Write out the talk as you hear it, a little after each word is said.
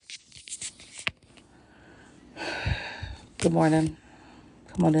Good morning.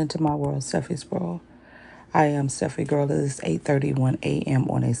 Come on into my world, Steffi's world. I am Steffi Girl. It is 8:31 a.m.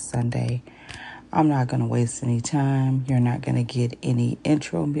 on a Sunday. I'm not going to waste any time. You're not going to get any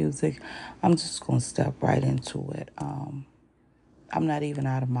intro music. I'm just going to step right into it. I'm not even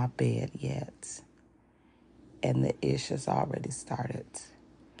out of my bed yet, and the ish has already started.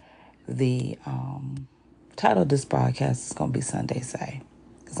 The title of this broadcast is going to be Sunday Say,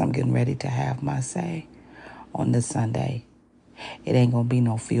 because I'm getting ready to have my say on this Sunday. It ain't gonna be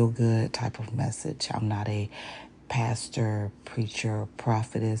no feel good type of message. I'm not a pastor, preacher,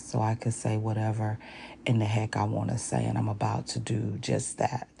 prophetess, so I could say whatever in the heck I want to say, and I'm about to do just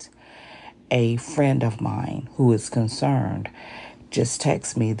that. A friend of mine who is concerned just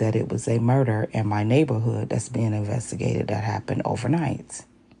texted me that it was a murder in my neighborhood that's being investigated that happened overnight.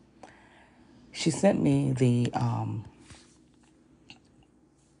 She sent me the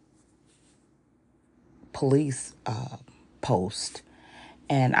police post.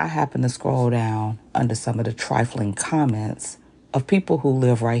 And I happened to scroll down under some of the trifling comments of people who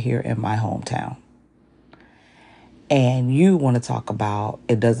live right here in my hometown. And you want to talk about,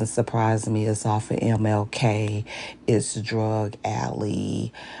 it doesn't surprise me, it's off of MLK, it's Drug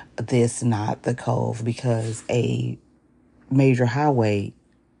Alley, this, not the Cove, because a major highway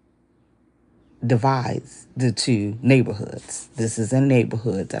divides the two neighborhoods. This is a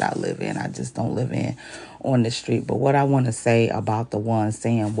neighborhood that I live in. I just don't live in on the street. But what I want to say about the one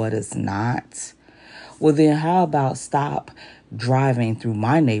saying what is not, well, then how about stop driving through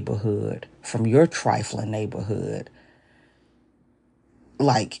my neighborhood from your trifling neighborhood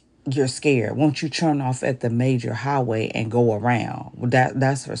like you're scared? Won't you turn off at the major highway and go around?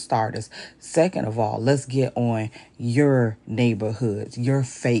 That's for starters. Second of all, let's get on your neighborhoods, your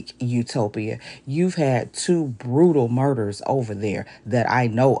fake utopia. You've had two brutal murders over there that I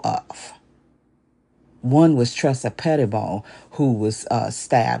know of. One was Tressa Pettibone, who was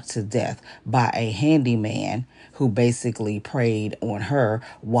stabbed to death by a handyman who basically preyed on her,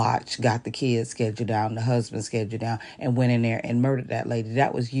 watched, got the kids scheduled down, the husband scheduled down, and went in there and murdered that lady.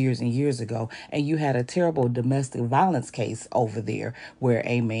 That was years and years ago. And you had a terrible domestic violence case over there where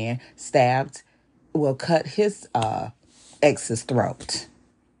a man cut his ex's throat,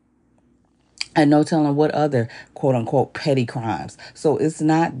 and no telling what other quote unquote petty crimes. So it's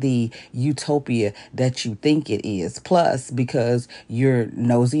not the utopia that you think it is. Plus, because you're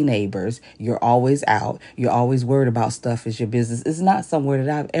nosy neighbors, you're always out, you're always worried about stuff as your business. It's not somewhere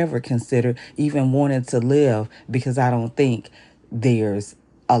that I've ever considered even wanting to live, because I don't think there's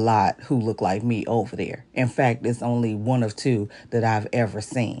a lot who look like me over there. In fact, it's only one of two that I've ever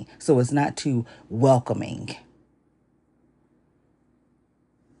seen. So it's not too welcoming.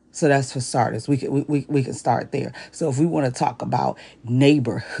 So that's for starters. We can start there. So if we want to talk about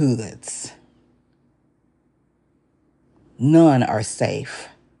neighborhoods, none are safe.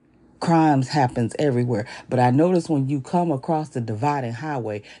 Crimes happens everywhere. But I notice when you come across the dividing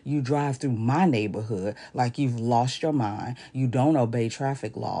highway, you drive through my neighborhood like you've lost your mind. You don't obey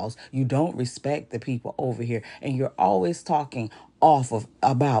traffic laws. You don't respect the people over here. And you're always talking off of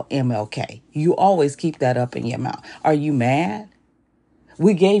about MLK. You always keep that up in your mouth. Are you mad?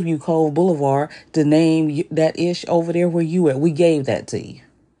 We gave you Cove Boulevard to name that ish over there where you at. We gave that to you.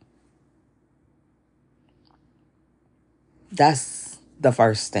 That's the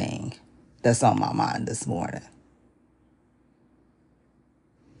first thing that's on my mind this morning.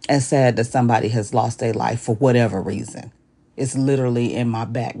 And sad that somebody has lost their life for whatever reason. It's literally in my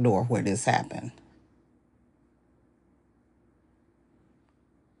back door where this happened.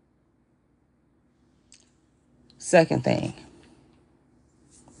 Second thing,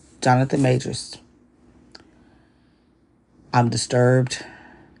 Jonathan Majors. I'm disturbed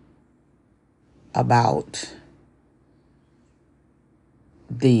about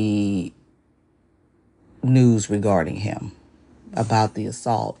the news regarding him, about the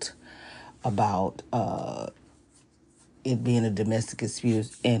assault, about it being a domestic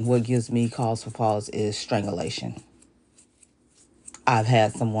dispute. And what gives me cause for pause is strangulation. I've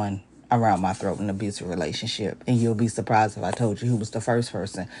had someone around my throat in an abusive relationship, and you'll be surprised if I told you who was the first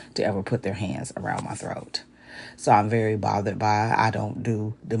person to ever put their hands around my throat. So I'm very bothered by it. I don't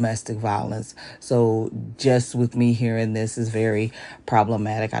do domestic violence. So just with me hearing this is very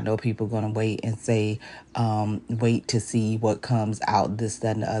problematic. I know people are going to wait and say, wait to see what comes out, this,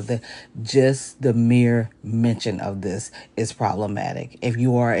 that, and the other. Just the mere mention of this is problematic. If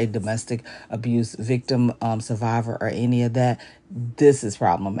you are a domestic abuse victim, survivor, or any of that, this is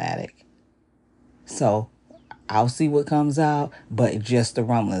problematic. So I'll see what comes out, but just the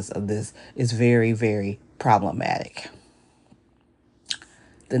rumblings of this is very, very problematic.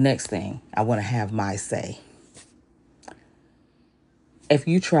 The next thing, I want to have my say. If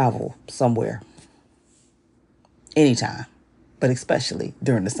you travel somewhere anytime, but especially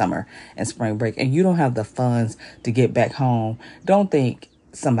during the summer and spring break, and you don't have the funds to get back home, don't think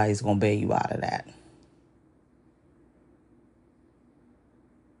somebody's going to bail you out of that.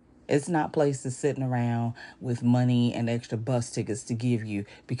 It's not places sitting around with money and extra bus tickets to give you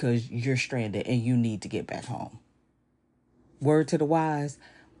because you're stranded and you need to get back home. Word to the wise,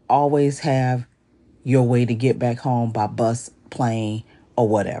 always have your way to get back home by bus, plane, or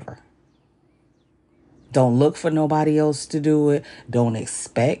whatever. Don't look for nobody else to do it. Don't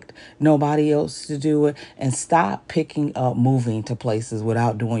expect nobody else to do it. And stop picking up moving to places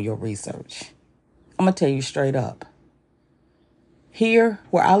without doing your research. I'm going to tell you straight up. Here,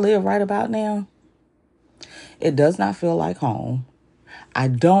 where I live right about now, it does not feel like home. I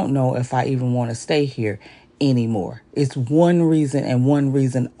don't know if I even want to stay here anymore. It's one reason and one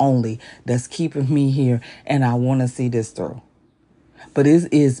reason only that's keeping me here, and I want to see this through. But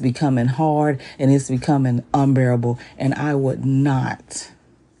it is becoming hard and it's becoming unbearable, and I would not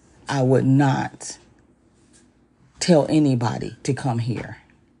tell anybody to come here.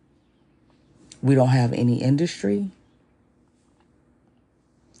 We don't have any industry.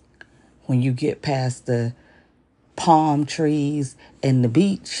 When you get past the palm trees and the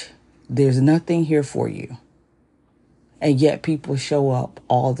beach, there's nothing here for you. And yet people show up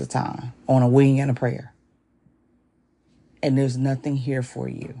all the time on a wing and a prayer. And there's nothing here for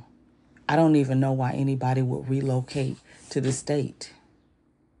you. I don't even know why anybody would relocate to the state.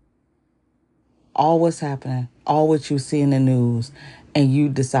 All what's happening, all what you see in the news, and you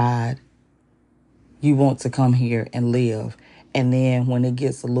decide you want to come here and live. And then when it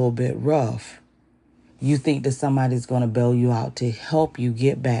gets a little bit rough, you think that somebody's going to bail you out to help you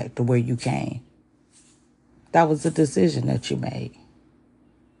get back to where you came. That was the decision that you made.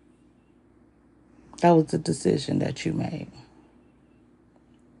 That was the decision that you made.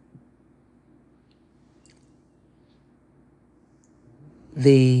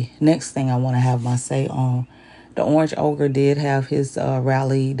 The next thing I want to have my say on, the Orange Ogre did have his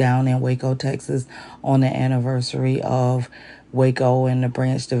rally down in Waco, Texas on the anniversary of Waco and the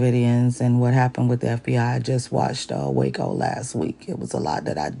Branch Davidians and what happened with the FBI. I just watched Waco last week. It was a lot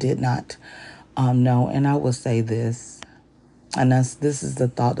that I did not know. And I will say this, and this is the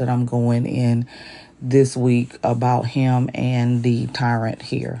thought that I'm going in this week about him and the tyrant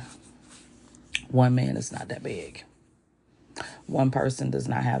here. One man is not that big. One person does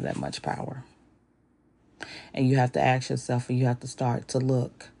not have that much power. And you have to ask yourself, and you have to start to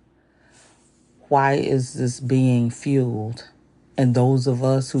look, why is this being fueled? And those of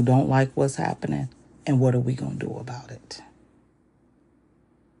us who don't like what's happening, and what are we going to do about it?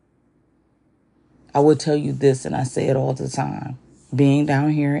 I will tell you this, and I say it all the time. Being down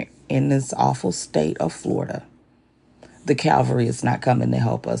here in this awful state of Florida, the cavalry is not coming to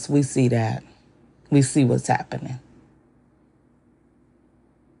help us. We see that. We see what's happening.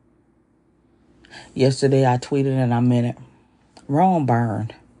 Yesterday I tweeted and I meant it. Rome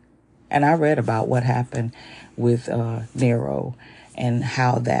burned. And I read about what happened with Nero and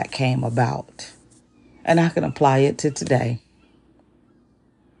how that came about. And I can apply it to today.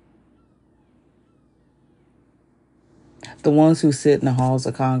 The ones who sit in the halls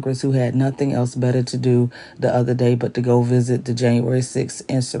of Congress who had nothing else better to do the other day but to go visit the January 6th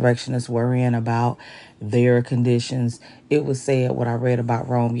insurrectionists worrying about their conditions. It was said, what I read about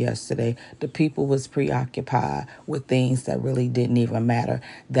Rome yesterday, the people was preoccupied with things that really didn't even matter.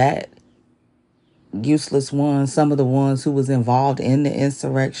 That useless ones, some of the ones who was involved in the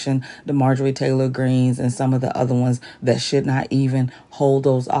insurrection, the Marjorie Taylor Greens and some of the other ones that should not even hold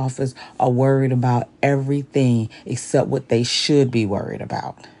those office, are worried about everything except what they should be worried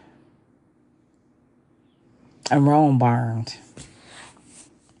about. And Rome burned.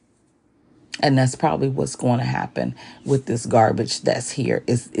 And that's probably what's going to happen with this garbage that's here.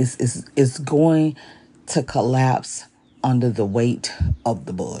 It's going to collapse under the weight of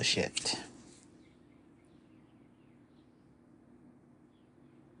the bullshit.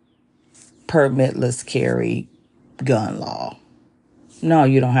 Permitless carry gun law. No,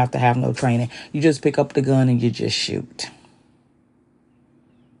 you don't have to have no training. You just pick up the gun and you just shoot.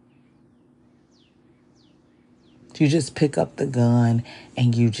 You just pick up the gun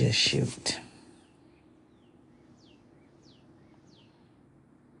and you just shoot.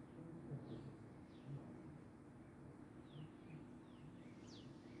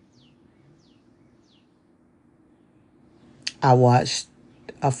 I watched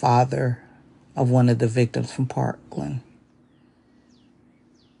a father of one of the victims from Parkland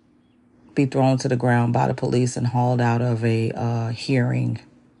be thrown to the ground by the police and hauled out of a hearing.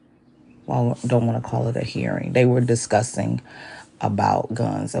 Well, I don't want to call it a hearing. They were discussing about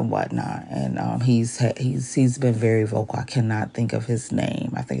guns and whatnot, and he's been very vocal. I cannot think of his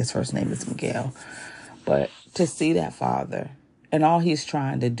name. I think his first name is Miguel. But to see that father, and all he's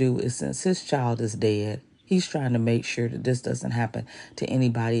trying to do is, since his child is dead, he's trying to make sure that this doesn't happen to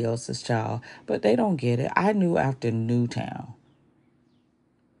anybody else's child. But they don't get it. I knew after Newtown,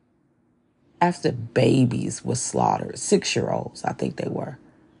 after babies were slaughtered, 6-year-olds, I think they were.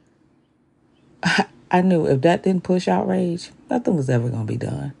 I knew if that didn't push outrage, nothing was ever going to be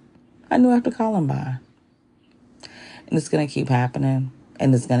done. I knew after Columbine. And it's going to keep happening,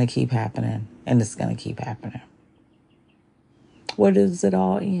 and it's going to keep happening, and it's going to keep happening. Where does it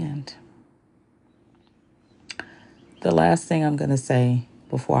all end? The last thing I'm going to say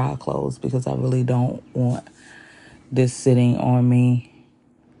before I close, because I really don't want this sitting on me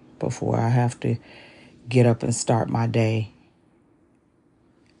before I have to get up and start my day.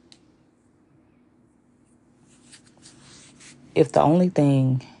 If the only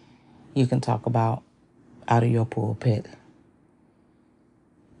thing you can talk about out of your pulpit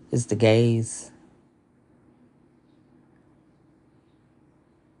is the gays,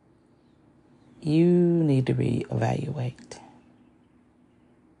 you need to reevaluate.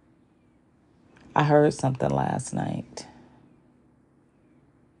 I heard something last night,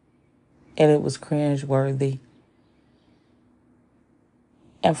 and it was cringeworthy.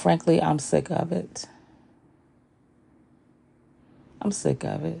 And frankly, I'm sick of it. I'm sick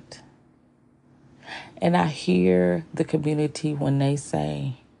of it. And I hear the community when they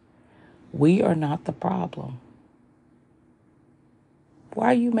say, we are not the problem. Why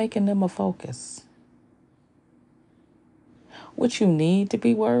are you making them a focus? What you need to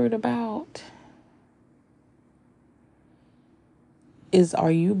be worried about is,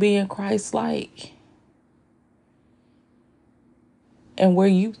 are you being Christ-like? And where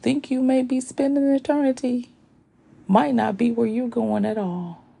you think you may be spending eternity might not be where you're going at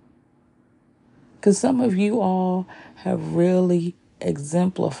all. Because some of you all have really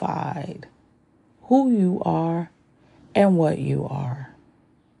exemplified who you are and what you are.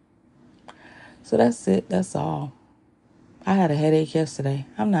 So that's it. That's all. I had a headache yesterday.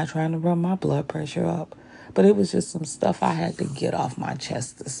 I'm not trying to run my blood pressure up, but it was just some stuff I had to get off my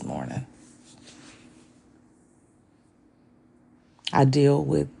chest this morning. I deal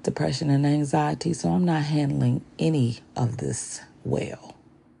with depression and anxiety, so I'm not handling any of this well.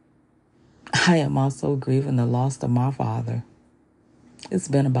 I am also grieving the loss of my father. It's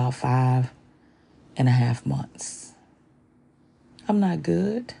been about 5.5 months. I'm not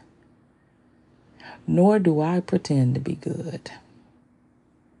good, nor do I pretend to be good.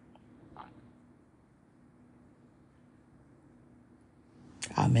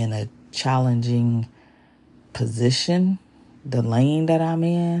 I'm in a challenging position, the lane that I'm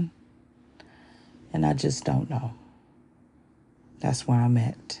in, and I just don't know. That's where I'm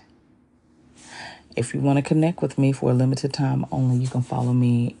at. If you want to connect with me for a limited time only, you can follow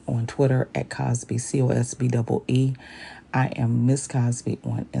me on Twitter at Cosby, COSBEE. I am Miss Cosby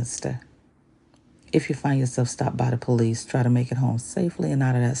on Insta. If you find yourself stopped by the police, try to make it home safely and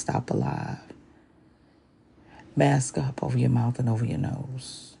out of that stop alive. Mask up over your mouth and over your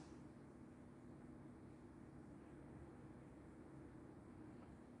nose.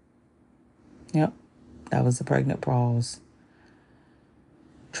 Yep, that was a pregnant pause.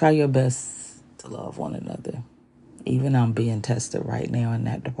 Try your best to love one another. Even I'm being tested right now in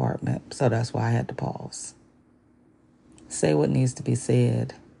that department, so that's why I had to pause. Say what needs to be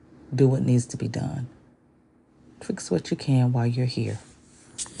said. Do what needs to be done. Fix what you can while you're here.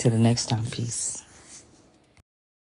 Till the next time, peace.